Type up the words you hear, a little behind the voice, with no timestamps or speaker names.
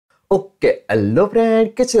Okay hello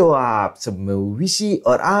friend, कैसे हो आप सब। मैं हूं विशी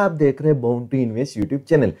और आप देख रहे हैं bound to invest YouTube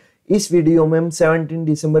channel. इस वीडियो में हम 17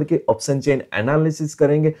 दिसंबर के ऑप्शन चेन एनालिसिस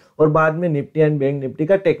करेंगे और बाद में निफ्टी एंड बैंक निफ्टी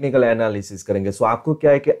का टेक्निकल एनालिसिस करेंगे। सो आपको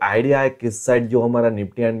क्या है कि आइडिया है किस साइड जो हमारा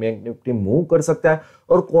Nifty and bank Nifty move कर सकता है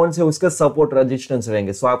और कौन से उसके सपोर्ट रेजिस्टेंस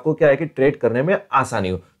रहेंगे। सो आपको क्या है कि ट्रेड करने में आसानी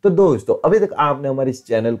हो। तो दोस्तों, अभी तक आपने हमारे इस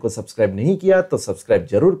चैनल को सब्सक्राइब नहीं किया तो सब्सक्राइब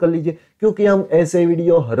जरूर कर लीजिए, क्योंकि हम ऐसे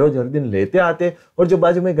वीडियो हर रोज हर दिन लेते आते हैं। और जो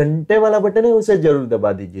बाजू में घंटे वाला बटन है उसे जरूर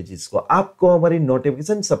दबा दीजिए, जिसको आपको हमारी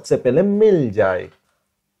नोटिफिकेशन सबसे पहले मिल जाए।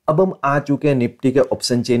 अब हम आ चुके हैं निफ्टी के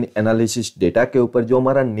ऑप्शन चेन एनालिसिस डेटा के ऊपर। जो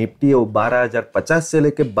हमारा निफ्टी है वो 12,050 से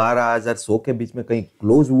लेके 12,100 के बीच में कहीं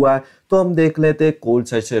क्लोज हुआ है। तो हम देख लेते हैं, कॉल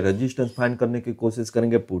साइड से रेजिस्टेंस फाइंड करने की कोशिश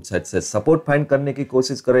करेंगे, पुट साइड से सपोर्ट फाइंड करने की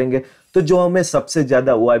कोशिश करेंगे। तो जो हमें सबसे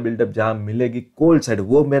ज्यादा ओआई बिल्डअप जहां मिलेगी कॉल साइड,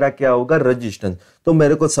 वो मेरा क्या होगा, रेजिस्टेंस। तो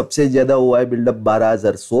मेरे को सबसे ज्यादा ओआई बिल्डअप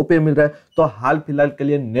 12,100 पे मिल रहा है। तो हाल फिलहाल के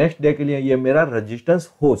लिए नेक्स्ट डे के लिए ये मेरा रेजिस्टेंस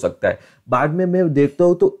हो सकता है। बाद में मैं देखता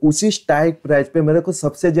हूं तो उसी स्ट्राइक प्राइस पे मेरे को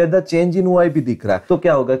सबसे ज्यादा चेंज इन ओआई भी दिख रहा है। तो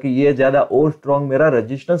क्या होगा कि ये ज्यादा और स्ट्रॉन्ग मेरा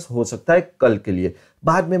रेजिस्टेंस हो सकता है कल के लिए।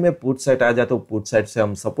 बाद में मैं पुट साइड आ जाता हूँ, पुट साइड से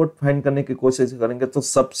हम सपोर्ट फाइंड करने की कोशिश करेंगे। तो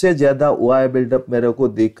सबसे ज्यादा ओआई बिल्डअप मेरे को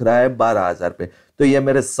दिख रहा है 12,000 पे। तो ये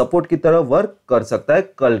मेरे सपोर्ट की तरह वर्क कर सकता है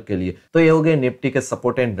कल के लिए। तो ये हो गए निफ्टी के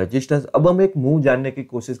सपोर्ट एंड रेजिस्टेंस। अब हम एक मूव जानने की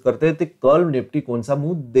कोशिश करते हैं कि कल निफ्टी कौन सा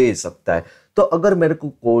मूव दे सकता है। तो अगर मेरे को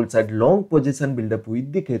call side long position buildup हुई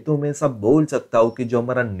दिखे तो मैं सब बोल सकता हूँ कि जो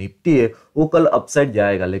हमारा निफ्टी है वो कल अपसाइड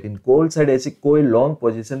जाएगा। लेकिन कॉल साइड ऐसी कोई लॉन्ग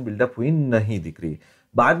पोजीशन बिल्डअप हुई नहीं दिख रही।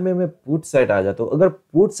 बाद में मैं पुट साइड आ जाता हूँ। अगर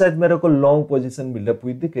पुट साइड मेरे को लॉन्ग पोजीशन बिल्डअप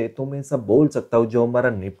हुई दिखे तो मैं सब बोल सकता हूँ जो हमारा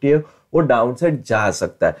निफ्टी है वो डाउन साइड जा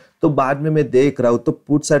सकता है। तो बाद में मैं देख रहा हूं तो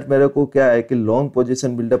पुट साइड मेरे को क्या है कि लॉन्ग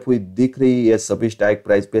पोजीशन बिल्डअप हुई दिख रही है सभी स्ट्राइक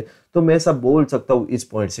प्राइस पे। तो मैं सब बोल सकता हूँ इस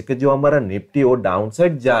पॉइंट से कि जो हमारा निफ्टी वो डाउन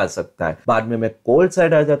साइड जा सकता है। बाद में मैं कॉल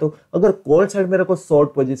साइड आ जाता हूँ। अगर कॉल साइड मेरे को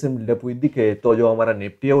शॉर्ट पोजीशन बिल्डअप हुई दिखे तो जो हमारा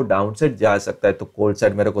निफ्टी है वो डाउन साइड जा सकता है। तो कॉल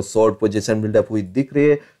साइड मेरे को शॉर्ट पोजीशन बिल्डअप हुई दिख रही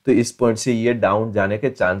है, तो इस पॉइंट से ये डाउन जाने के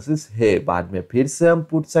चांसेस है। बाद में फिर से हम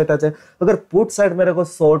पुट साइड आ जाए। अगर पुट साइड मेरे को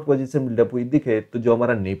शॉर्ट पोजीशन बिल्डअप हुई दिखे तो जो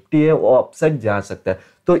हमारा निफ्टी है वो अपसाइड जा सकता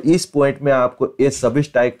है। तो इस पॉइंट में आपको ये सभी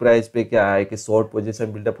स्ट्राइक प्राइस पे क्या है कि शॉर्ट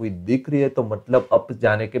पोजीशन बिल्डअप हुई दिख रही है, तो मतलब अप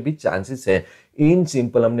जाने के भी चांसेस है। इन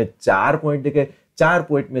सिंपल हमने 4 पॉइंट देखे। 4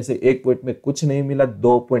 पॉइंट में से 1 पॉइंट में कुछ नहीं मिला,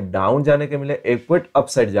 2 पॉइंट डाउन जाने के मिले, 1 पॉइंट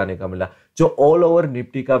अपसाइड जाने का मिला। जो ऑल ओवर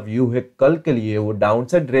निफ्टी का व्यू है कल के लिए वो डाउन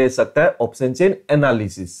साइड रह सकता है ऑप्शन चेन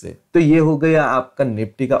एनालिसिस से। तो ये हो गया आपका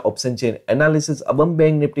निफ्टी का ऑप्शन चेन एनालिसिस। अब हम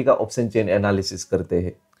बैंक निफ्टी का ऑप्शन चेन एनालिसिस करते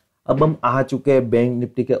हैं। अब हम आ चुके हैं बैंक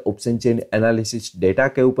निफ्टी के ऑप्शन चेन एनालिसिस डेटा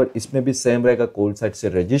के ऊपर। इसमें भी सेम रहेगा, कॉल साइड से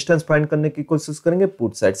रेजिस्टेंस फाइंड करने की कोशिश करेंगे,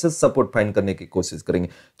 पुट साइड से सपोर्ट फाइंड करने की कोशिश करेंगे।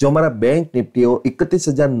 जो हमारा बैंक निफ्टी है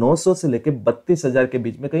 31,900 से लेके 32,000 के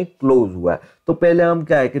बीच में कहीं क्लोज हुआ है। तो पहले हम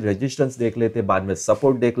क्या है कि रेजिस्टेंस देख लेते, बाद में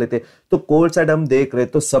सपोर्ट देख लेते। तो कॉल साइड हम देख रहे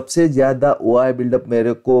तो सबसे ज्यादा ओआई बिल्डअप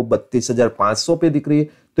मेरे को 32,500 पे दिख रही है।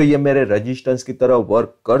 तो ये मेरे रेजिस्टेंस की तरह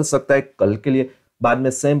वर्क कर सकता है कल के लिए। बाद में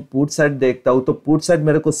सेम पुट साइड देखता हूं तो पुट साइड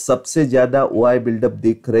मेरे को सबसे ज्यादा ओआई बिल्डअप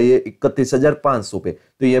दिख रही है 31,500 पे।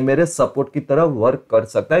 तो ये मेरे सपोर्ट की तरह वर्क कर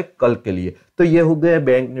सकता है कल के लिए। तो ये हो गए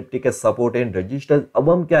बैंक निफ्टी के सपोर्ट एंड रेजिस्टेंस। अब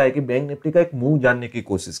हम क्या है कि बैंक निफ्टी का एक मूव जानने की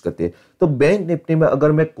कोशिश करते हैं। तो बैंक निफ्टी में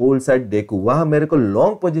अगर मैं कॉल साइड देखूं वहां मेरे को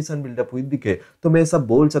लॉन्ग पोजीशन बिल्डअप हुई दिखे तो मैं ऐसा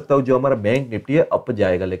बोल सकता हूं जो हमारा बैंक निफ्टी है अप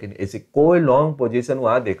जाएगा। लेकिन ऐसी कोई लॉन्ग पोजीशन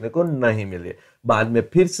वहां देखने को नहीं मिले। बाद में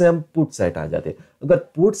फिर से हम पुट साइड आ जाते। अगर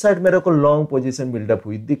पुट साइड मेरे को लॉन्ग पोजीशन बिल्डअप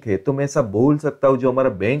हुई दिखे तो मैं ऐसा बोल सकता हूं जो हमारा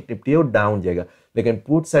बैंक निफ्टी है वो डाउन जाएगा। लेकिन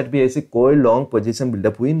पुट साइड भी ऐसी कोई लॉन्ग पोजीशन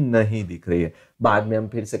बिल्डअप हुई नहीं दिख रही है। बाद में हम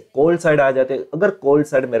फिर से कॉल साइड आ जाते हैं। अगर कॉल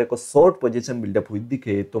साइड मेरे को शॉर्ट पोजीशन बिल्डअप हुई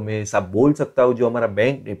दिखे तो मैं ऐसा बोल सकता हूं जो हमारा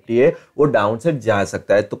बैंक निफ्टी है वो डाउन साइड जा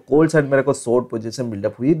सकता है। तो कॉल साइड मेरे को शॉर्ट पोजीशन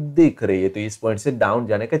बिल्डअप हुई दिख रही है, तो इस पॉइंट से डाउन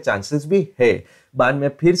जाने के चांसेस भी है। बाद में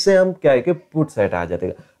फिर से हम क्या है कि पुट साइड आ जाते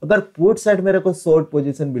हैं। अगर पुट साइड मेरे को शॉर्ट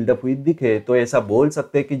पोजीशन बिल्डअप हुई दिखे तो ऐसा बोल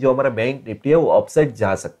सकते हैं कि जो हमारा बैंक निफ्टी है वो अपसाइड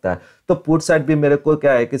जा सकता है। तो पुट साइड भी मेरे को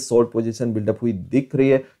क्या है कि शॉर्ट पोजीशन बिल्डअप हुई दिख रही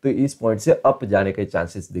है, तो इस पॉइंट से अप जाने के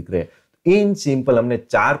चांसेस दिख रहे हैं। इन सिंपल हमने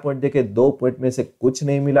 4 पॉइंट देखे, 2 पॉइंट में से कुछ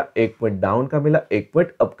नहीं मिला, 1 पॉइंट डाउन का मिला, 1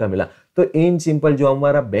 पॉइंट अप का मिला। तो इन सिंपल जो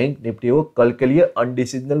हमारा बैंक निफ्टी है वो कल के लिए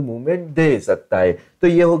अनडिसीजनल मूवमेंट दे सकता है। तो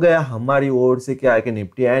ये हो गया हमारी ओर से क्या है कि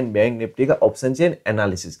निफ्टी एंड बैंक निफ्टी का ऑप्शन चेन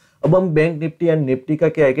एनालिसिस। अब हम बैंक निफ्टी एंड निफ्टी का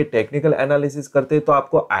क्या है कि टेक्निकल एनालिसिस करते हैं, तो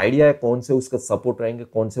आपको आइडिया है कौन से उसके सपोर्ट रहेंगे,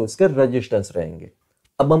 कौन से उसके रेजिस्टेंस रहेंगे।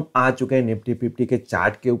 अब हम आ चुके हैं निफ्टी 50 के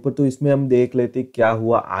चार्ट के ऊपर। तो इसमें हम देख लेते हैं क्या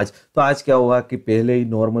हुआ आज। तो आज क्या हुआ कि पहले ही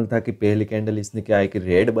नॉर्मल था कि पहली कैंडल इसने क्या है कि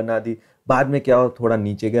रेड बना दी, बाद में क्या हुआ थोड़ा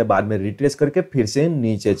नीचे गया, बाद में रिट्रेस करके फिर से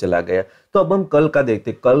नीचे चला गया। तो अब हम कल का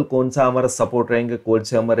देखते हैं, कल कौन सा हमारा सपोर्ट रहेंगे, कौन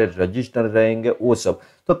से हमारे रजिस्टर रहेंगे वो सब।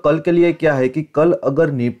 तो कल के लिए क्या है कि कल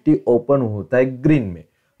अगर निफ्टी ओपन होता है ग्रीन में,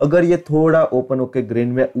 अगर ये थोड़ा ओपन होकर ग्रीन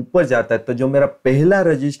में ऊपर जाता है तो जो मेरा पहला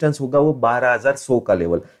रेजिस्टेंस होगा वो 12,100 का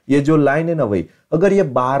लेवल, ये जो लाइन है ना वही, अगर ये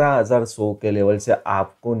 12,100 के लेवल से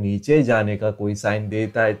आपको नीचे जाने का कोई साइन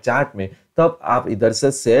देता है चार्ट में, तब आप इधर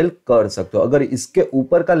से सेल कर सकते हो। अगर इसके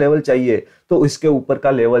ऊपर का लेवल चाहिए तो इसके ऊपर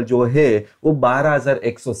का लेवल जो है वो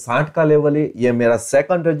 12,160 का लेवल है, ये मेरा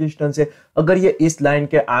सेकंड रेजिस्टेंस है। अगर ये इस लाइन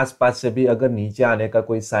के आसपास से भी अगर नीचे आने का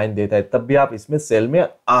कोई साइन देता है तब भी आप इसमें सेल में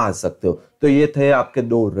आ सकते हो। तो ये थे आपके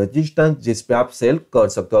दो रेजिस्टेंस जिस पे आप सेल कर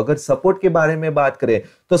सकते हो। अगर सपोर्ट के बारे में बात करें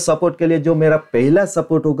तो सपोर्ट के लिए जो मेरा पहला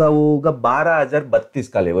सपोर्ट होगा वो होगा 12,032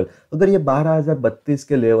 का लेवल। अगर ये 12,032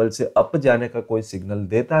 के लेवल से अप जाने का कोई सिग्नल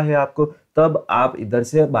देता है आपको, तब आप इधर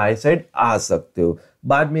से बाय साइड आ सकते हो।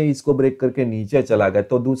 बाद में इसको ब्रेक करके नीचे चला गया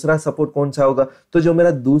तो दूसरा सपोर्ट कौन सा होगा, तो जो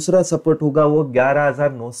मेरा दूसरा सपोर्ट होगा वो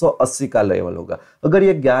 11,980 का लेवल होगा। अगर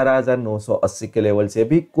ये 11,980 के लेवल से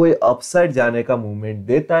भी कोई अपसाइड जाने का मूवमेंट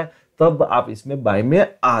देता है तब आप इसमें बाय में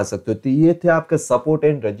आ सकते हो। तो ये थे आपके सपोर्ट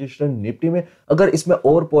एंड रेजिस्टेंस निफ्टी में। अगर इसमें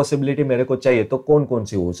और पॉसिबिलिटी मेरे को चाहिए तो कौन कौन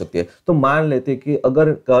सी हो सकती है, तो मान लेते कि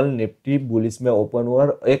अगर कल निफ्टी बुलिश में ओपन हुआ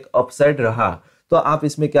और एक अपसाइड रहा तो आप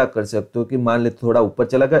इसमें क्या कर सकते हो कि मान लेते थोड़ा ऊपर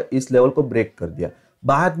चला गया, इस लेवल को ब्रेक कर दिया,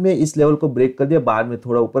 बाद में इस लेवल को ब्रेक कर दिया, बाद में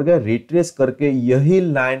थोड़ा ऊपर गया, रिट्रेस करके यही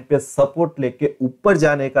लाइन पे सपोर्ट लेके ऊपर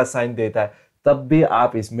जाने का साइन देता है, तब भी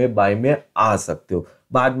आप इसमें बाय में आ सकते हो।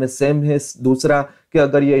 बाद में सेम है दूसरा कि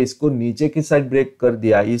अगर ये इसको नीचे की साइड ब्रेक कर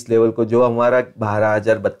दिया, इस लेवल को जो हमारा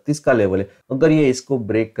 12,032 का लेवल है, अगर ये इसको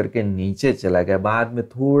ब्रेक करके नीचे चला गया, बाद में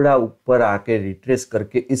थोड़ा ऊपर आके रिट्रेस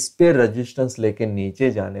करके इस पे रेजिस्टेंस लेके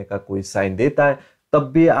नीचे जाने का कोई साइन देता है, तब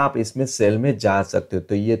भी आप इसमें सेल में जा सकते हो।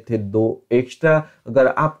 तो ये थे दो एक्स्ट्रा, अगर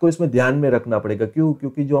आपको इसमें ध्यान में रखना पड़ेगा। क्यों?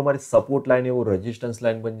 क्योंकि जो हमारी सपोर्ट लाइन है वो रेजिस्टेंस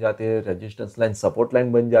लाइन बन जाती है, रेजिस्टेंस लाइन सपोर्ट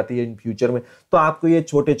लाइन बन जाती है इन फ्यूचर में। तो आपको ये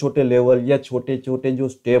छोटे छोटे लेवल या छोटे छोटे जो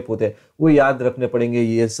स्टेप होते हैं वो याद रखने पड़ेंगे।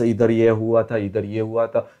 ये इधर ये हुआ था, इधर ये हुआ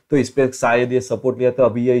था, तो इस पे शायद ये सपोर्ट लिया था,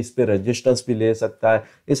 अभी ये इस पे रेजिस्टेंस भी ले सकता है,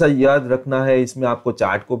 ऐसा याद रखना है। इसमें आपको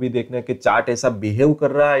चार्ट को भी देखना है कि चार्ट ऐसा बिहेव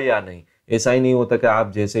कर रहा है या नहीं। ऐसा ही नहीं होता कि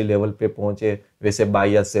आप जैसे लेवल पे पहुंचे वैसे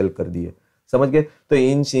बाय या सेल कर दिए, समझ गए। तो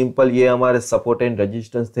इन सिंपल ये हमारे सपोर्ट एंड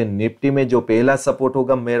रेजिस्टेंस थे निफ्टी में। जो पहला सपोर्ट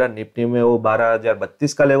होगा मेरा निफ्टी में वो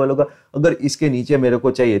 12,032 का लेवल होगा। अगर इसके नीचे मेरे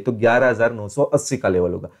को चाहिए तो 11,980 का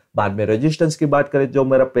लेवल होगा। बाद में रेजिस्टेंस की बात करें, जो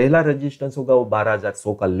मेरा पहला रेजिस्टेंस होगा वो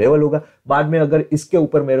 12,100 का लेवल होगा। बाद में अगर इसके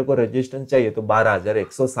ऊपर मेरे को रेजिस्टेंस चाहिए तो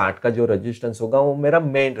 12,160 का जो रेजिस्टेंस होगा वो मेरा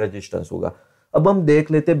मेन रेजिस्टेंस होगा। अब हम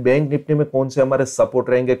देख लेते हैं बैंक निफ्टी में कौन से हमारे सपोर्ट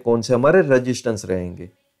रहेंगे, कौन से हमारे रेजिस्टेंस रहेंगे।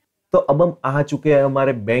 तो अब हम आ चुके हैं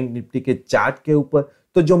हमारे बैंक निफ्टी के चार्ट के ऊपर।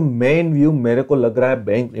 तो जो मेन व्यू मेरे को लग रहा है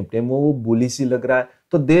बैंक निफ्टी में वो बुलिश ही लग रहा है।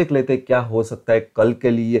 तो देख लेते हैं क्या हो सकता है कल के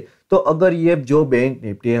लिए। तो अगर ये जो बैंक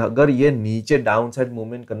निफ्टी है अगर ये नीचे डाउन साइड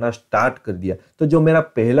मूवमेंट करना स्टार्ट कर दिया तो जो मेरा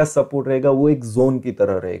पहला सपोर्ट रहेगा वो एक जोन की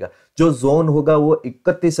तरह रहेगा। जो जोन होगा वो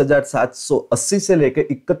 31,780 से लेकर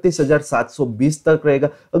 31,720 तक रहेगा।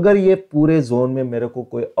 अगर ये पूरे जोन में मेरे को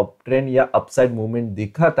कोई अप ट्रेंड या अपसाइड मूवमेंट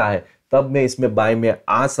दिखाता है तब मैं इसमें बाय में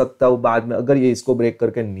आ सकता हूं। बाद में अगर ये इसको ब्रेक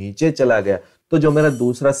करके नीचे चला गया तो जो मेरा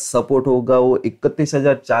दूसरा सपोर्ट होगा वो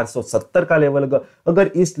 31,470 का लेवल होगा। अगर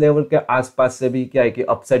इस लेवल के आसपास से भी क्या है कि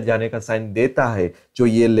अपसाइड जाने का साइन देता है, जो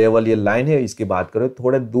ये लेवल ये लाइन है इसकी बात करो,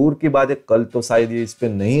 थोड़े दूर की बात है, कल तो शायद ये इस पे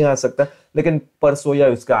नहीं आ सकता, लेकिन परसों या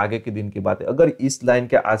उसके आगे के दिन की बात है। अगर इस लाइन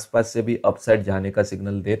के आसपास से भी अपसाइड जाने का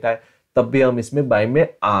सिग्नल देता है तब भी हम इसमें बाय में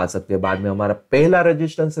आ सकते हैं। बाद में हमारा पहला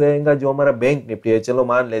रेजिस्टेंस रहेगा जो हमारा बैंक निफ्टी है। चलो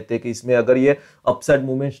मान लेते हैं कि इसमें अगर ये अपसाइड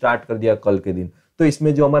मूवमेंट स्टार्ट कर दिया कल के दिन, तो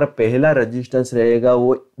इसमें जो हमारा पहला रेजिस्टेंस रहेगा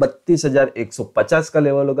वो 32,150 का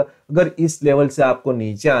लेवल होगा। अगर इस लेवल से आपको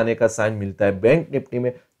नीचे आने का साइन मिलता है बैंक निफ्टी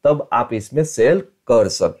में तब आप इसमें सेल कर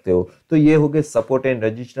सकते हो। तो ये हो गए सपोर्ट एंड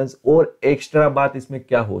रेजिस्टेंस। और एक्स्ट्रा बात इसमें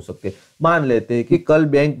क्या हो सकती है, मान लेते हैं कि कल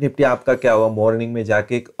बैंक निफ्टी आपका क्या हुआ, मॉर्निंग में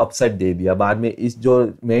जाके एक अपसाइड दे दिया, बाद में इस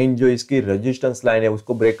जो मेन जो इसकी रेजिस्टेंस लाइन है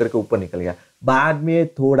उसको ब्रेक करके ऊपर निकल गया, बाद में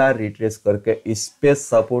थोड़ा रिट्रेस करके इस पे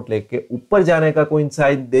सपोर्ट लेके ऊपर जाने का कोई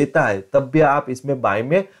साइन देता है तब भी आप इसमें बाय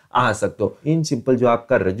में आ सकते हो। इन सिंपल जो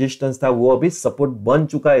आपका रेजिस्टेंस था वो अभी सपोर्ट बन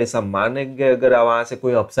चुका है ऐसा मानेंगे, अगर वहां से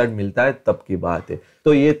कोई अपसाइड मिलता है तब की बात है।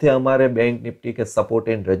 तो ये थे हमारे बैंक निफ्टी के सपोर्ट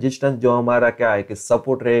एंड रेजिस्टेंस। जो हमारा क्या है कि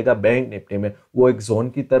सपोर्ट रहेगा बैंक निफ्टी में वो एक जोन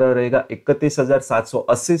की तरह रहेगा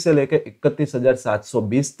 31,780 से लेकर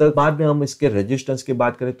 31,720 तक। बाद में हम इसके रेजिस्टेंस की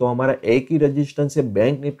बात करें तो हमारा एक ही रेजिस्टेंस है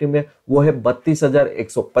बैंक निफ्टी में, वो है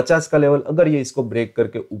 32,150 का लेवल। अगर ये इसको ब्रेक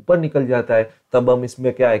करके ऊपर निकल जाता है तब हम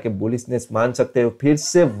इसमें क्या है कि बुलिशनेस मान सकते हैं, फिर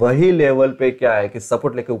से वही लेवल पे क्या है कि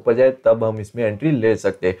सपोर्ट लेके ऊपर जाए तब हम इसमें एंट्री ले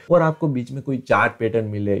सकते हैं। और आपको बीच में कोई चार्ट पैटर्न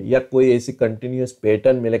मिले या कोई ऐसी कंटिन्यूअस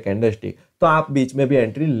पैटर्न मिले कैंडलस्टिक तो आप बीच में भी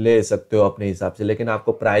एंट्री ले सकते हो अपने हिसाब से, लेकिन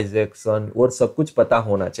आपको प्राइस एक्शन और सब कुछ पता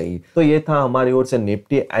होना चाहिए। तो ये था हमारी ओर से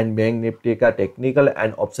निफ्टी एंड बैंक निफ्टी का technical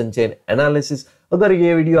and option chain analysis. अगर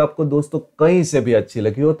ये वीडियो आपको दोस्तों कहीं से भी अच्छी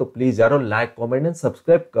लगी हो तो प्लीज यारो लाइक कमेंट एंड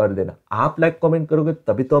सब्सक्राइब कर देना। आप लाइक कमेंट करोगे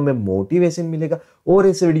तभी तो हमें मोटिवेशन मिलेगा और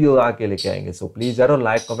ऐसे वीडियो आके लेके आएंगे। सो प्लीज यारो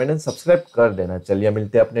लाइक कमेंट एंड सब्सक्राइब कर देना। चलिए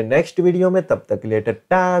मिलते हैं अपने नेक्स्ट वीडियो में, तब तक के लिए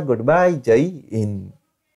टाटा गुड बाय, जय हिंद।